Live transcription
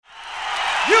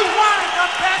You wanted the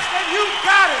best and you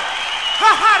got it. The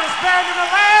hottest band in the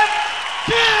land,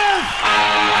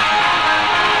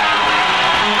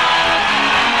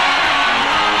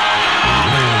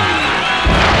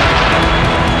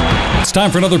 It's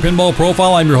time for another Pinball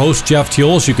Profile. I'm your host, Jeff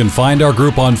Teolis. You can find our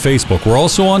group on Facebook. We're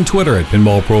also on Twitter at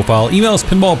Pinball Profile. Email us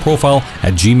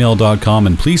pinballprofile@gmail.com,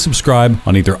 and please subscribe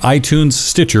on either iTunes,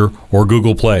 Stitcher, or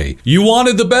Google Play. You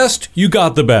wanted the best, you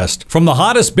got the best. From the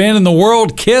hottest band in the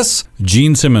world, KISS,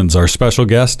 Gene Simmons, our special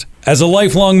guest. As a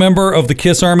lifelong member of the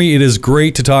KISS Army, it is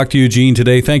great to talk to you, Gene,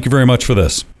 today. Thank you very much for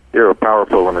this. You're a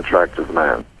powerful and attractive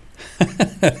man.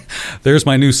 There's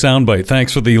my new soundbite.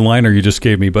 Thanks for the liner you just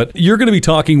gave me. But you're going to be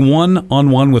talking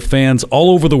one-on-one with fans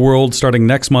all over the world starting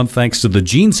next month thanks to the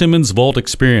Gene Simmons Vault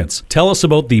Experience. Tell us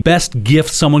about the best gift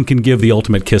someone can give the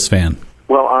ultimate KISS fan.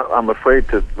 Well, I'm afraid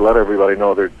to let everybody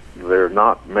know there are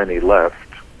not many left.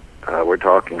 We're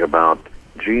talking about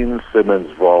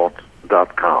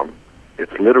GeneSimmonsVault.com.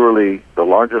 It's literally the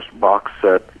largest box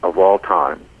set of all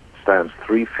time. Stands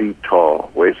 3 feet tall,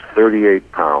 weighs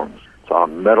 38 pounds.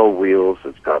 On metal wheels,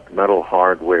 it's got metal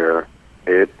hardware.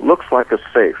 It looks like a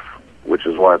safe, which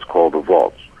is why it's called a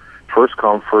vault. First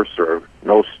come, first serve.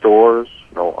 No stores,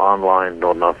 no online,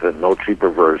 no nothing, no cheaper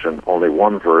version, only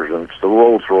one version. It's the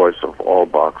Rolls Royce of all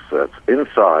box sets.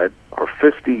 Inside are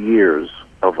 50 years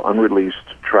of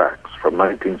unreleased tracks from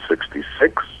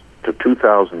 1966 to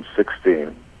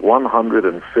 2016.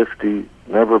 150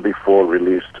 never-before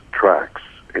released tracks,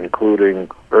 including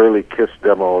early KISS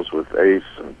demos with Ace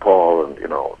and Paul and,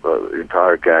 the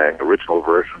entire gang, original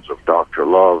versions of Dr.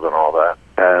 Love and all that.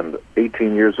 And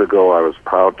 18 years ago, I was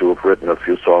proud to have written a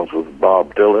few songs with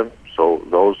Bob Dylan. So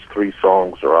those 3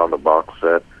 songs are on the box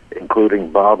set, including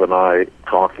Bob and I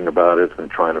talking about it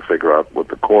and trying to figure out what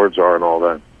the chords are and all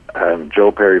that. And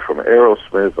Joe Perry from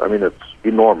Aerosmith. I mean, it's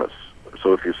enormous.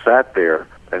 So if you sat there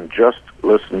and just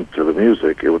listened to the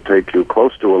music, it would take you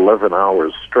close to 11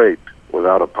 hours straight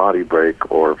without a potty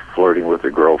break or flirting with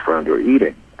your girlfriend or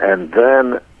eating. And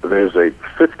then there's a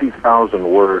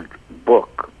 50,000-word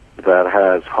book that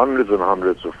has hundreds and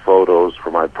hundreds of photos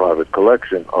from my private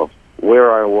collection of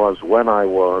where I was, when I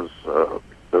was,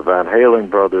 the Van Halen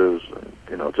brothers,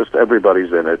 just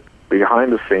everybody's in it.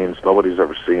 Behind the scenes, nobody's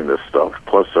ever seen this stuff,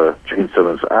 plus a Gene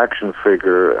Simmons action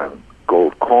figure and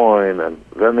gold coin. And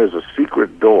then there's a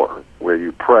secret door where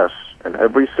you press, and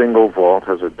every single vault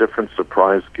has a different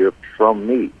surprise gift from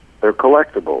me. They're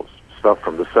collectibles, stuff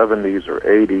from the 70s or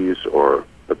 80s, or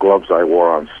the gloves I wore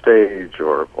on stage,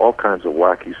 or all kinds of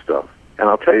wacky stuff. And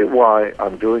I'll tell you why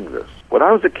I'm doing this. When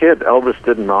I was a kid, Elvis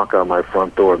didn't knock on my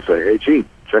front door and say, "Hey, Gene,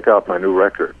 check out my new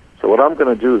record." So what I'm going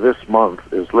to do this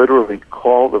month is literally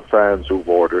call the fans who've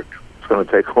ordered. It's going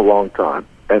to take a long time.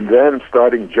 And then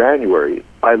starting January,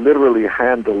 I literally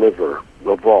hand-deliver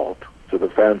the vault to the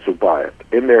fans who buy it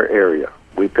in their area.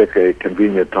 We pick a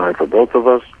convenient time for both of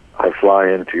us. I fly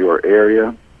into your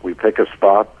area. We pick a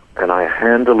spot, and I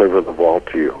hand-deliver the vault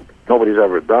to you. Nobody's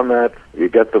ever done that. You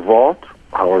get the vault,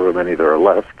 however many there are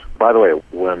left. By the way,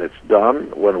 when it's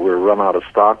done, when we're run out of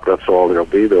stock, that's all there'll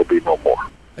be. There'll be no more.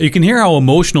 You can hear how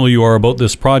emotional you are about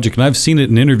this project, and I've seen it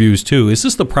in interviews too. Is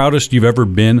this the proudest you've ever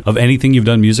been of anything you've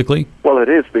done musically? Well, it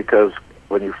is, because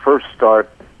when you first start,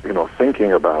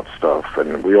 thinking about stuff,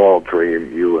 and we all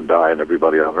dream, you and I and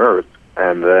everybody on Earth,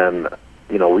 and then,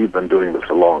 we've been doing this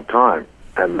a long time,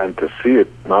 and then to see it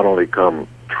not only come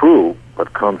true,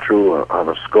 but come true on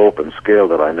a scope and scale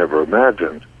that I never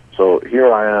imagined. So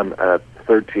here I am at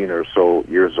 13 or so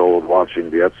years old watching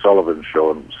the Ed Sullivan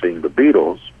Show and seeing the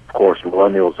Beatles. Of course,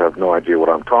 millennials have no idea what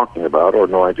I'm talking about, or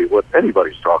no idea what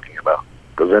anybody's talking about,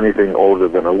 because anything older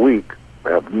than a week, I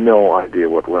have no idea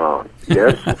what went on.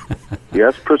 Yes,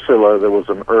 yes, Priscilla, there was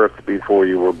an Earth before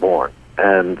you were born.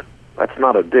 And that's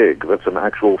not a dig. That's an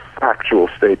actual factual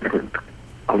statement.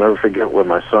 I'll never forget when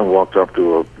my son walked up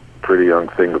to a pretty young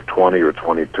thing of 20 or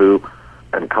 22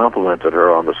 and complimented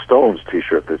her on the Stones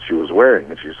T-shirt that she was wearing.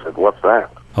 And she said, "What's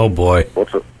that?" Oh, boy.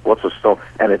 What's a Stone?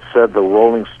 And it said the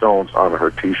Rolling Stones on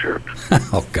her T-shirt.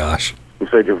 Oh, gosh. He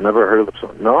said, "You've never heard of the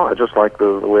Stones?" "No, I just like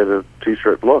the way the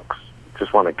T-shirt looks.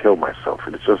 Just want to kill myself."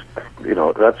 And it's just,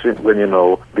 that's it when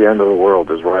the end of the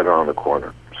world is right around the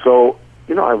corner. So,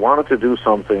 I wanted to do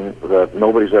something that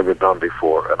nobody's ever done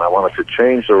before, and I wanted to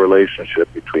change the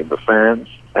relationship between the fans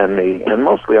and me, and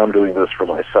mostly I'm doing this for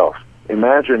myself.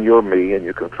 Imagine you're me and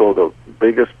you can throw the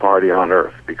biggest party on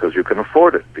Earth because you can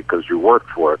afford it, because you worked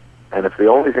for it, and if the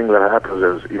only thing that happens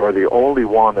is you're the only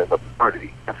one in the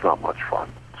party, that's not much fun.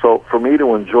 So for me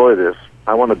to enjoy this,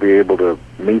 I want to be able to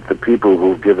meet the people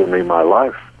who've given me my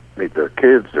life, meet their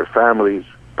kids, their families,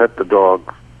 pet the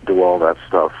dog, do all that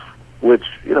stuff. which,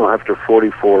 after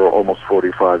 44 or almost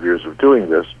 45 years of doing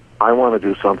this, I want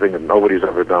to do something that nobody's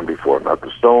ever done before. Not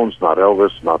the Stones, not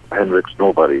Elvis, not Hendrix,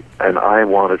 nobody. And I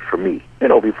want it for me,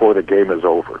 before the game is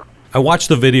over. I watched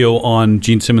the video on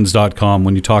GeneSimmons.com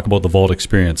when you talk about the Vault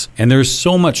experience, and there's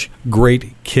so much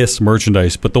great KISS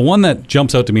merchandise, but the one that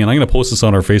jumps out to me, and I'm going to post this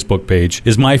on our Facebook page,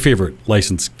 is my favorite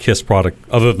licensed KISS product,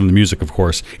 other than the music, of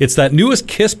course. It's that newest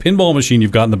KISS pinball machine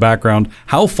you've got in the background.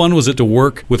 How fun was it to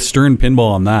work with Stern Pinball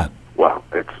on that? Well,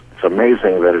 it's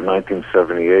amazing that in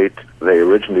 1978, they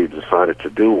originally decided to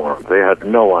do one. They had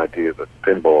no idea that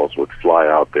pinballs would fly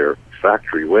out their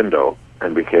factory window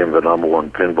and became the number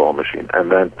one pinball machine.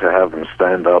 And then to have them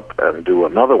stand up and do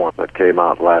another one that came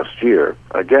out last year,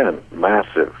 again,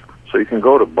 massive. So you can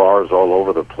go to bars all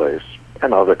over the place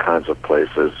and other kinds of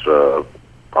places,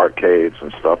 arcades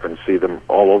and stuff, and see them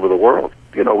all over the world.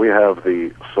 We have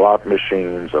the slot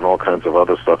machines and all kinds of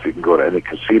other stuff. You can go to any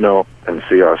casino and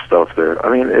see our stuff there.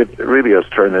 I mean, it really has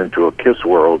turned into a KISS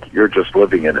world. You're just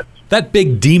living in it. That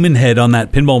big demon head on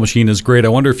that pinball machine is great. I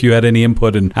wonder if you had any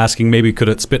input in asking maybe could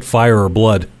it spit fire or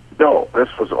blood? No, this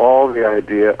was all the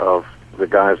idea of the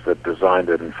guys that designed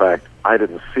it. In fact, I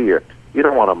didn't see it. You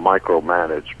don't want to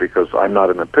micromanage because I'm not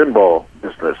in the pinball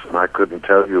business and I couldn't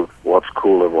tell you what's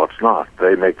cool and what's not.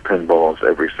 They make pinballs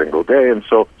every single day, and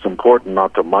so it's important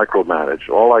not to micromanage.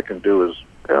 All I can do is,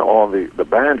 all the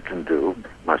band can do,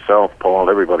 myself, Paul,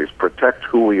 everybody's protect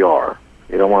who we are.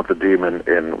 You don't want the demon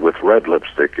in with red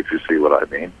lipstick, if you see what I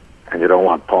mean. And you don't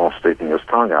want Paul sticking his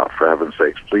tongue out, for heaven's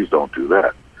sakes. Please don't do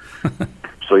that.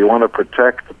 So you want to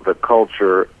protect the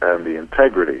culture and the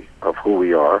integrity of who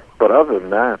we are. But other than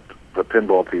that, the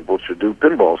pinball people should do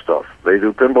pinball stuff. They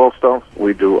do pinball stuff,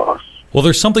 we do us. Well,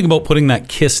 there's something about putting that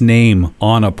KISS name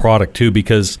on a product, too,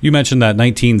 because you mentioned that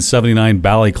 1979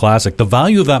 Bally Classic. The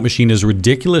value of that machine is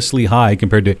ridiculously high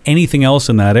compared to anything else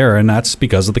in that era, and that's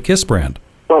because of the KISS brand.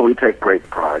 Well, we take great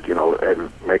pride,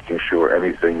 in making sure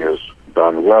anything is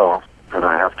done well. And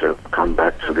I have to come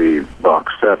back to the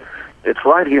box set. It's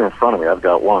right here in front of me. I've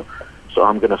got one. So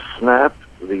I'm going to snap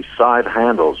the side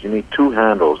handles. You need two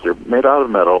handles. They're made out of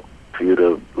metal for you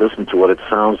to listen to what it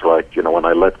sounds like, when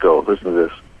I let go. Listen to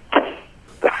this.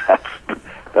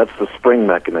 That's the spring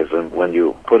mechanism. When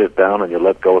you put it down and you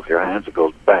let go with your hands, it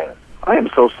goes bang. I am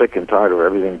so sick and tired of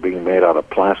everything being made out of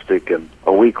plastic, and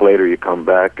a week later you come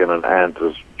back and an ant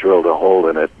has drilled a hole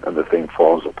in it and the thing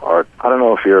falls apart. I don't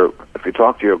know if you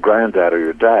talk to your granddad or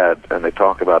your dad and they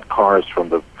talk about cars from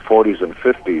the 40s and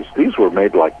 50s, these were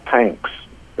made like tanks.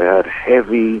 They had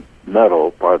heavy metal,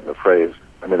 pardon the phrase.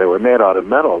 I mean, they were made out of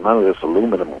metal, none of this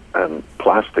aluminum and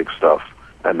plastic stuff.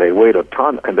 And they weighed a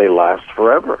ton, and they last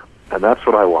forever. And that's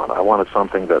what I want. I wanted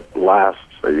something that lasts,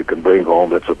 that you can bring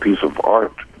home, that's a piece of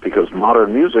art. Because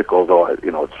modern music, although,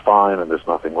 it's fine and there's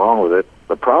nothing wrong with it,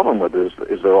 the problem with this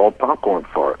is they're all popcorn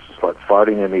farts. It's like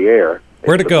farting in the air.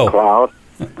 Where'd it go? The cloud.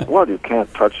 Well, you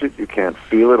can't touch it, you can't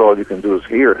feel it, all you can do is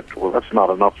hear it. Well, that's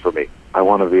not enough for me. I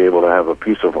want to be able to have a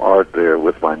piece of art there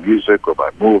with my music or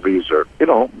my movies or,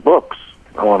 books.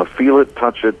 I want to feel it,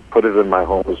 touch it, put it in my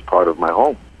home as part of my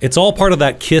home. It's all part of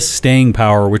that KISS staying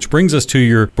power, which brings us to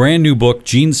your brand new book,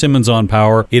 Gene Simmons on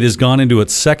Power. It has gone into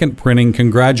its second printing.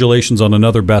 Congratulations on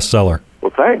another bestseller.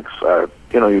 Well, thanks.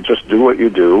 You just do what you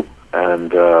do,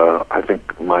 and I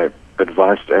think my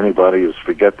advice to anybody is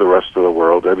forget the rest of the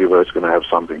world. Everybody's going to have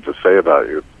something to say about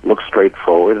you. Look straight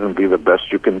forward and be the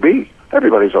best you can be.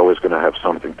 Everybody's always going to have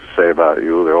something to say about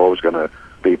you. They're always going to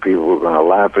be people who are going to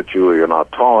laugh at you, or you're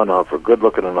not tall enough, or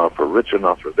good-looking enough, or rich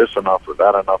enough, or this enough, or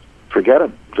that enough. Forget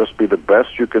them. Just be the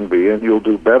best you can be, and you'll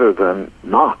do better than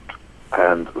not.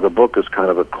 And the book is kind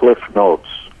of a cliff notes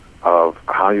of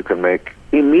how you can make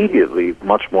immediately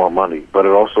much more money, but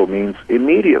it also means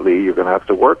immediately you're going to have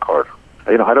to work harder.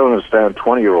 I don't understand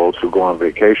 20-year-olds who go on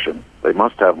vacation. They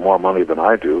must have more money than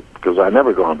I do, because I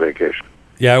never go on vacation.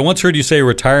 Yeah, I once heard you say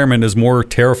retirement is more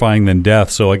terrifying than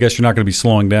death, so I guess you're not going to be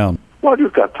slowing down. Well,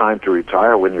 you've got time to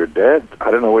retire when you're dead.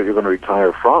 I don't know what you're going to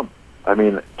retire from. I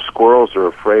mean, squirrels are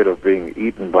afraid of being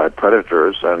eaten by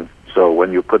predators, and so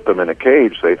when you put them in a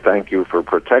cage, they thank you for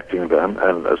protecting them,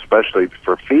 and especially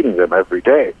for feeding them every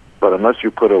day. But unless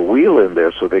you put a wheel in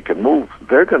there so they can move,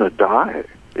 they're going to die.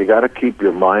 You got to keep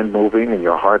your mind moving and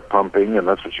your heart pumping, and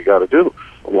that's what you got to do.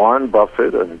 Warren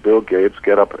Buffett and Bill Gates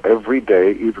get up every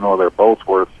day, even though they're both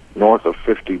worth north of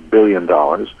 $50 billion,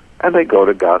 and they go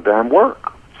to goddamn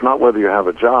work. It's not whether you have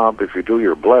a job. If you do,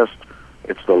 you're blessed.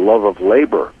 It's the love of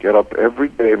labor. Get up every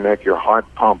day, make your heart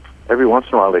pump. Every once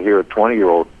in a while, they hear a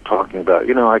 20-year-old talking about,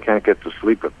 I can't get to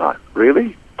sleep at night.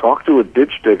 Really? Talk to a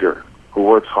ditch digger who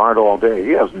works hard all day.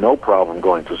 He has no problem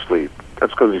going to sleep.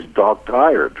 That's because he's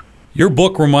dog-tired. Your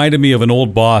book reminded me of an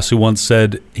old boss who once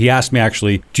said, he asked me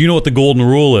actually, do you know what the golden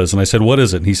rule is? And I said, what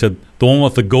is it? And he said, the one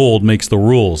with the gold makes the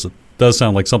rules. It does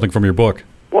sound like something from your book.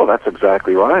 Well, that's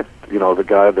exactly right. You know, the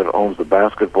guy that owns the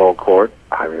basketball court,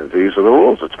 I mean, these are the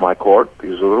rules. It's my court.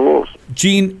 These are the rules.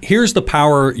 Gene, here's the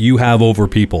power you have over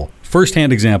people.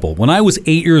 First-hand example. When I was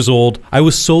 8 years old, I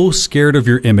was so scared of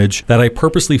your image that I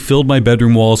purposely filled my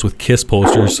bedroom walls with Kiss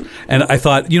posters. And I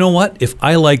thought, you know what? If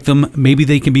I like them, maybe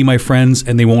they can be my friends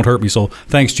and they won't hurt me. So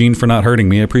thanks, Gene, for not hurting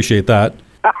me. I appreciate that.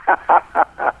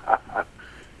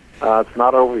 It's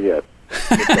not over yet.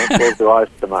 Don't close your eyes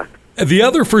tonight. The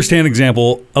other first-hand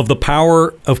example of the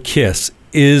power of Kiss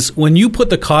is when you put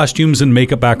the costumes and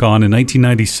makeup back on in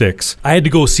 1996, I had to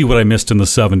go see what I missed in the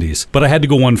 70s, but I had to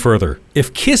go one further.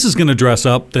 If Kiss is going to dress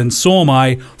up, then so am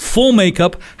I. Full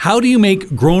makeup. How do you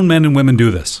make grown men and women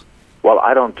do this? Well,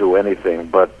 I don't do anything,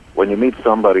 but when you meet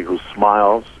somebody who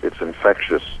smiles, it's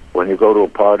infectious. When you go to a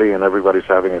party and everybody's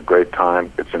having a great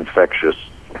time, it's infectious.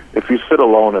 If you sit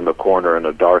alone in the corner in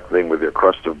a dark thing with your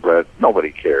crust of bread,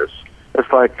 nobody cares. It's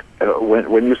like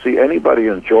when you see anybody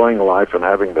enjoying life and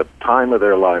having the time of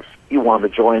their life, you want to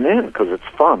join in because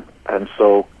it's fun. And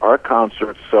so our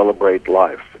concerts celebrate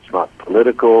life. It's not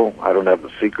political. I don't have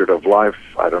the secret of life.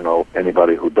 I don't know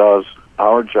anybody who does.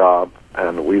 Our job,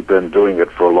 and we've been doing it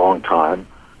for a long time,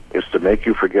 is to make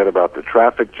you forget about the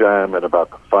traffic jam and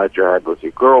about the fight you had with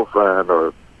your girlfriend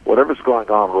or whatever's going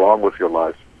on wrong with your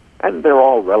life. And they're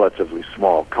all relatively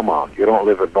small. Come on, you don't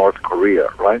live in North Korea,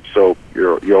 right? So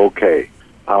you're okay.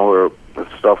 The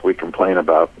stuff we complain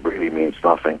about really means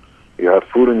nothing. You have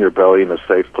food in your belly and a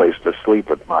safe place to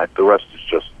sleep at night. The rest is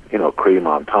just, cream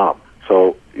on top.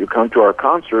 So you come to our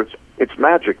concerts, it's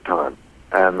magic time.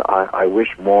 And I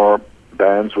wish more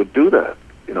bands would do that.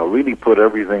 Really put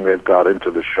everything they've got into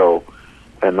the show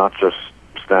and not just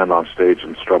stand on stage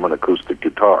and strum an acoustic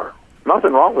guitar.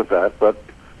 Nothing wrong with that, but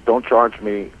don't charge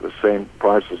me the same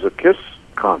price as a Kiss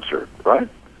concert, right?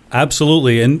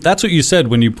 Absolutely. And that's what you said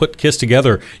when you put Kiss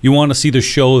together. You want to see the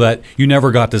show that you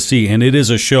never got to see. And it is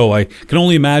a show. I can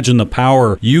only imagine the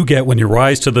power you get when you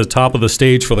rise to the top of the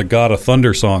stage for the God of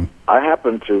Thunder song. I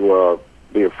happen to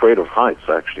be afraid of heights,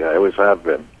 actually. I always have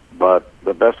been. But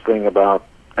the best thing about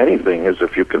anything is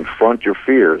if you confront your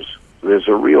fears, there's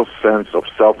a real sense of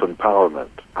self-empowerment.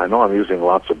 I know I'm using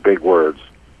lots of big words,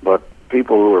 but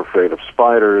people who are afraid of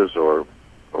spiders or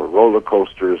roller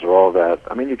coasters or all that,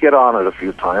 I mean, you get on it a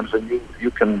few times and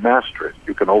you can master it.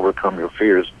 You can overcome your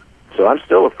fears. So I'm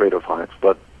still afraid of heights,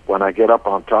 but when I get up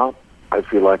on top, I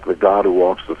feel like the God who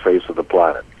walks the face of the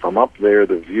planet. From up there,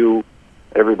 the view,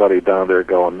 everybody down there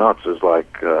going nuts is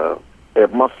like,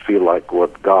 it must feel like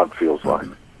what God feels like.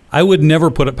 I would never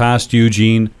put it past you,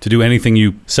 Gene, to do anything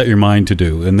you set your mind to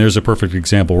do. And there's a perfect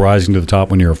example, rising to the top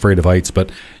when you're afraid of heights. But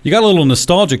you got a little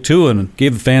nostalgic, too, and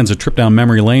gave the fans a trip down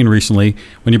memory lane recently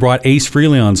when you brought Ace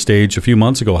Frehley on stage a few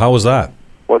months ago. How was that?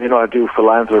 Well, I do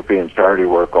philanthropy and charity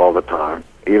work all the time.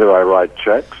 Either I write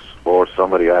checks or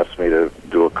somebody asks me to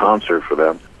do a concert for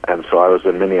them. And so I was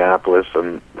in Minneapolis,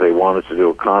 and they wanted to do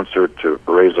a concert to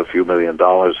raise a few $1 million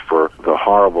for the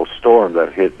horrible storm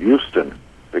that hit Houston,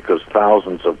 because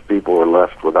thousands of people were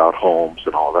left without homes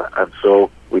and all that. And so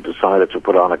we decided to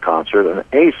put on a concert, and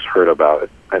Ace heard about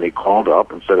it, and he called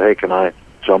up and said, hey, can I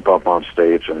jump up on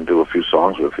stage and do a few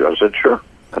songs with you? I said, sure.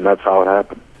 And that's how it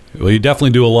happened. Well, you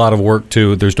definitely do a lot of work,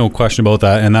 too. There's no question about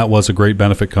that, and that was a great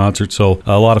benefit concert, so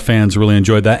a lot of fans really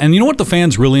enjoyed that. And you know what the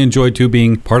fans really enjoyed, too,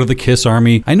 being part of the Kiss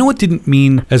Army? I know it didn't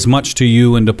mean as much to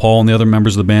you and to Paul and the other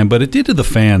members of the band, but it did to the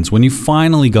fans when you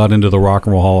finally got into the Rock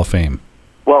and Roll Hall of Fame.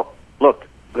 Well, look,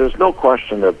 there's no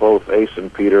question that both Ace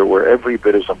and Peter were every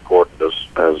bit as important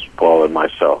as Paul and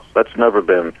myself. That's never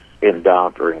been in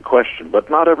doubt or in question. But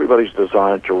not everybody's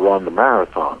designed to run the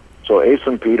marathon. So Ace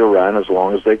and Peter ran as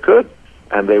long as they could.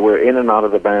 And they were in and out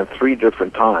of the band 3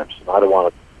 different times. And I don't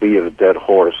want to beat a dead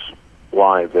horse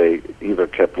why they either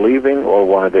kept leaving or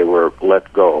why they were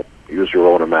let go. Use your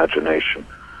own imagination.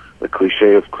 The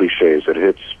cliche of cliches, it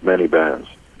hits many bands.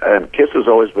 And Kiss has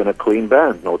always been a clean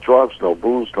band. No drugs, no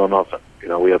booze, no nothing.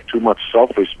 We have too much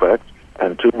self-respect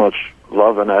and too much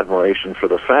love and admiration for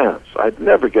the fans. I'd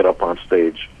never get up on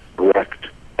stage wrecked.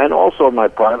 And also in my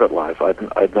private life,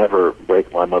 I'd never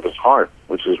break my mother's heart,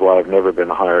 which is why I've never been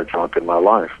high or drunk in my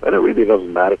life. And it really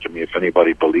doesn't matter to me if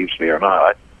anybody believes me or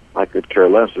not. I could care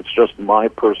less. It's just my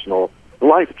personal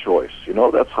life choice.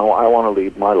 That's how I want to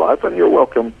lead my life. And you're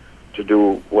welcome to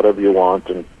do whatever you want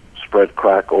and spread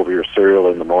crack over your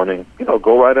cereal in the morning.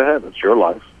 Go right ahead. It's your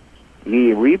life.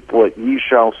 Ye reap what ye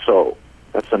shall sow.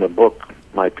 That's in a book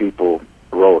my people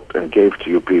wrote and gave to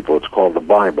you people. It's called the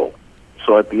Bible.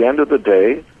 So at the end of the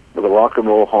day, the Rock and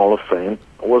Roll Hall of Fame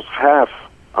was half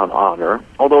an honor,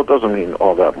 although it doesn't mean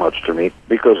all that much to me,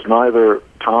 because neither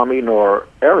Tommy nor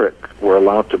Eric were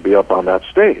allowed to be up on that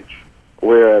stage.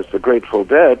 Whereas the Grateful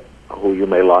Dead, who you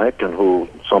may like and who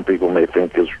some people may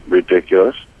think is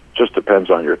ridiculous, just depends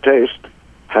on your taste,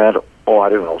 had,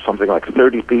 something like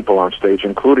 30 people on stage,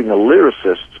 including a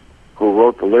lyricist who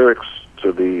wrote the lyrics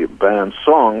to the band's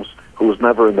songs, who was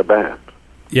never in the band.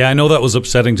 Yeah, I know that was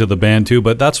upsetting to the band too,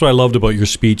 but that's what I loved about your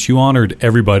speech. You honored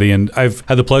everybody, and I've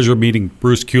had the pleasure of meeting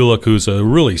Bruce Kulick, who's a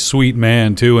really sweet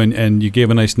man too, and you gave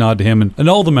a nice nod to him and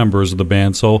all the members of the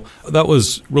band. So that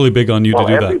was really big on you to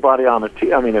do that. Everybody on a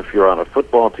team, if you're on a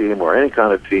football team or any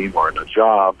kind of team or in a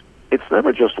job, it's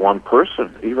never just one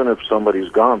person. Even if somebody's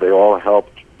gone, they all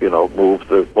helped, move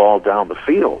the ball down the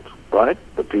field, right?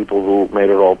 The people who made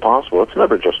it all possible. It's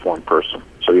never just one person.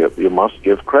 So you must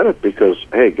give credit because,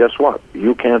 hey, guess what?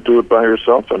 You can't do it by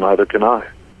yourself, and neither can I.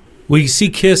 We see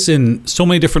KISS in so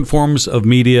many different forms of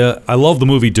media. I love the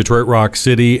movie Detroit Rock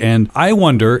City, and I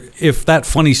wonder if that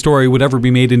funny story would ever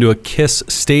be made into a KISS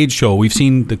stage show. We've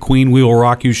seen the Queen We Will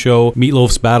Rock You show,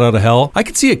 Meatloaf's Bat Out of Hell. I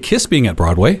could see a KISS being at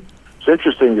Broadway. It's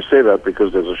interesting you say that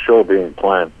because there's a show being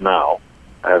planned now.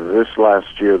 And this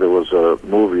last year there was a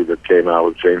movie that came out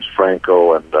with James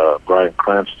Franco and Bryan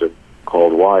Cranston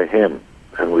called Why Him?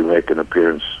 And we make an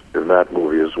appearance in that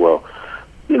movie as well.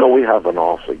 We have an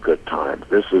awfully good time.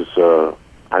 This is,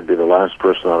 I'd be the last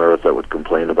person on earth that would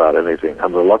complain about anything.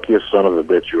 I'm the luckiest son of a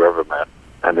bitch you ever met.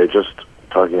 And they're just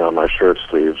tugging on my shirt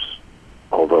sleeves,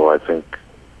 although I think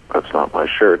that's not my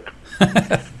shirt.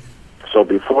 So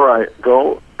before I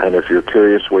go, and if you're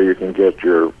curious where you can get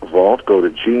your vault, go to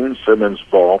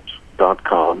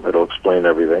GeneSimmonsVault.com. It'll explain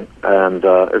everything. And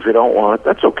if you don't want it,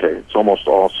 that's okay. It's almost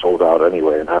all sold out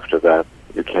anyway. And after that,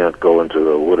 you can't go into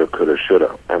the woulda, coulda,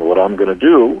 shoulda. And what I'm going to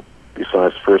do,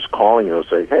 besides first calling you and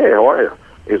say, hey, how are you,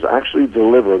 is actually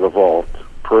deliver the vault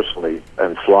personally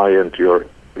and fly into your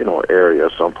area,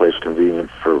 someplace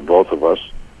convenient for both of us,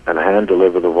 and hand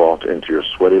deliver the vault into your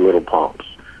sweaty little palms.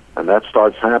 And that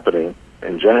starts happening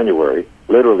in January.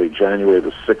 Literally January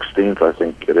the 16th, I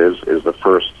think it is the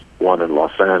first one in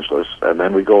Los Angeles. And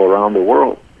then we go around the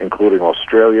world, including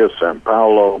Australia, Sao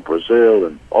Paulo, Brazil,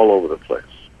 and all over the place.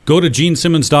 Go to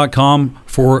GeneSimmons.com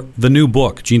for the new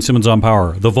book, Gene Simmons on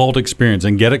Power, The Vault Experience,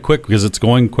 and get it quick because it's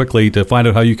going quickly to find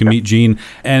out how you can meet Gene.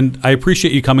 And I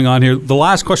appreciate you coming on here. The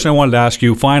last question I wanted to ask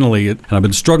you, finally, and I've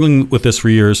been struggling with this for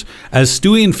years, as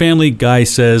Stewie and Family Guy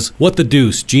says, what the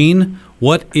deuce? Gene,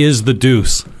 what is the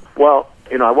deuce? Well,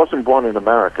 I wasn't born in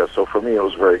America, so for me it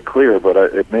was very clear, but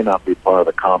it may not be part of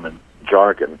the common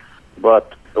jargon.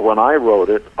 But when I wrote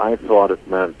it, I thought it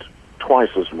meant twice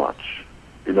as much.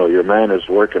 Your man is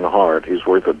working hard. He's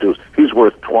worth a deuce. He's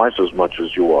worth twice as much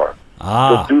as you are.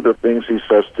 To do the things he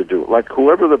says to do. Like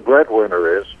whoever the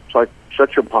breadwinner is, it's like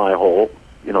shut your pie hole.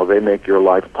 They make your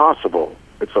life possible.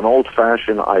 It's an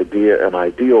old-fashioned idea and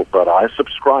ideal, but I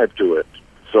subscribe to it.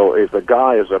 So if the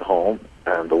guy is at home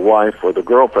and the wife or the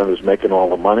girlfriend is making all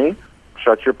the money,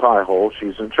 shut your pie hole.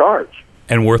 She's in charge.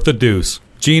 And worth the deuce.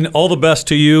 Gene, all the best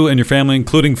to you and your family,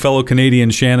 including fellow Canadian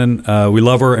Shannon. We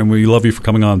love her, and we love you for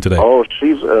coming on today. Oh,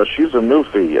 she's a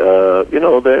newfie.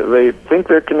 They think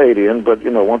they're Canadian, but,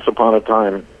 once upon a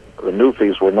time, the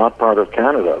Newfies were not part of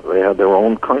Canada. They had their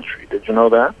own country. Did you know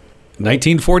that?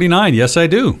 1949. Yes, I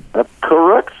do. That's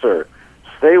correct, sir.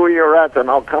 Stay where you're at, and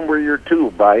I'll come where you're to.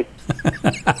 Bye.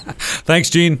 Thanks,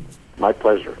 Gene. My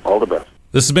pleasure. All the best.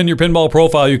 This has been your Pinball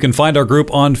Profile. You can find our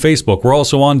group on Facebook. We're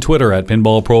also on Twitter at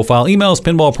Pinball Profile. Email us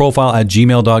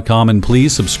pinballprofile@gmail.com, and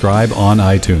please subscribe on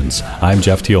iTunes. I'm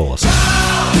Jeff Teolis.